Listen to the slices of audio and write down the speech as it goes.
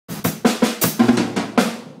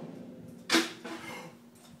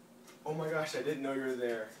my gosh, I didn't know you were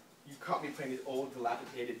there. You caught me playing these old,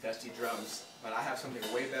 dilapidated, dusty drums, but I have something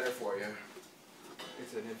way better for you.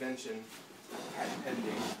 It's an invention, patent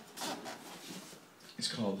pending. It's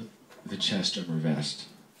called the ChestDrummer Vest.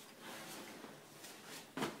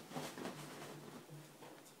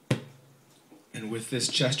 And with this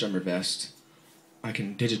ChestDrummer Vest, I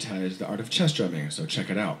can digitize the art of chest drumming, so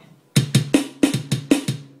check it out.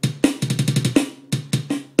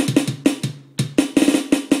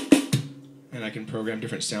 And I can program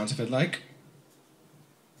different sounds if I'd like.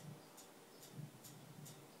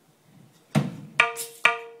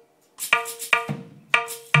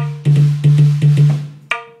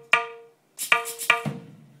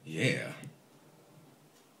 Yeah.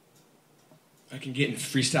 I can get in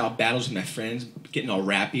freestyle battles with my friends, getting all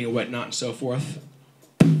rappy and whatnot and so forth.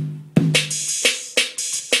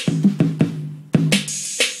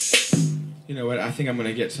 You know what, I think I'm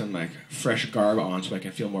gonna get some like fresh garb on so I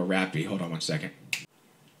can feel more rappy. Hold on one second.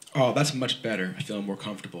 Oh, that's much better. I feel more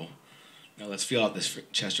comfortable. Now let's feel out this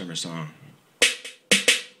chest drummer song.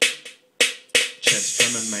 Chest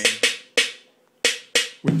drummer, man.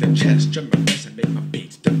 With the chest drummer vest, I make my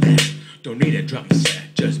beats the best. Don't need a drum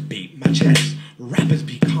set, just beat my chest. Rappers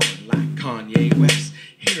be calling like Kanye West.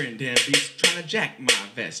 Hearing them beats, trying to jack my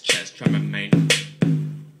vest. Chest drummer, man.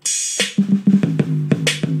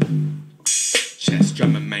 Chest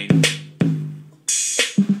drummer, man.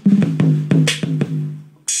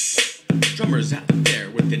 Drummers out there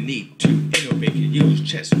with the need to innovate, can use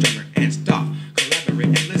chest drummer and stop, collaborate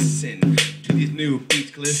and listen to these new beats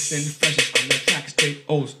glisten, freshest on the track, straight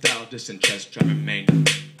old style, just in chest drummer, man.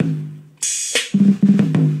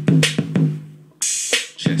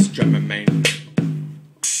 Chest drummer, man.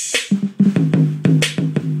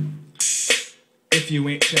 If you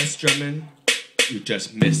ain't chest drumming, you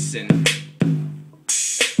just missing.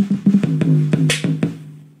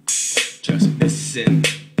 Just missing.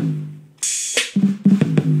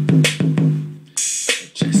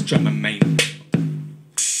 Chest drummer, man.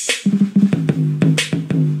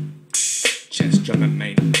 Chest drummer,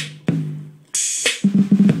 man.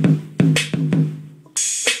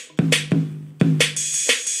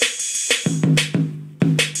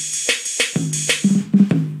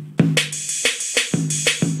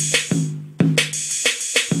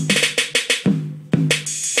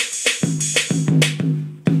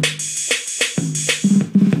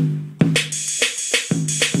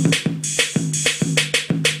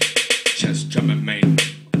 Chest drummer, man.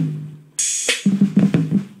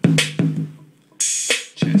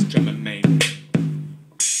 Chest drummer, man.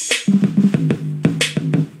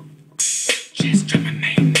 Chest drummer,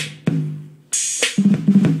 man.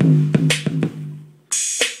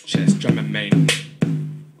 Chest drummer, man.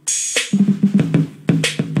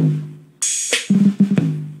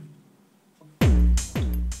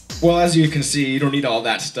 Well, as you can see, you don't need all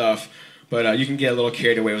that stuff, but you can get a little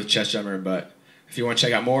carried away with chest drummer. But if you want to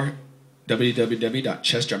check out more,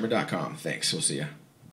 www.chestdrummer.com. Thanks. We'll see ya.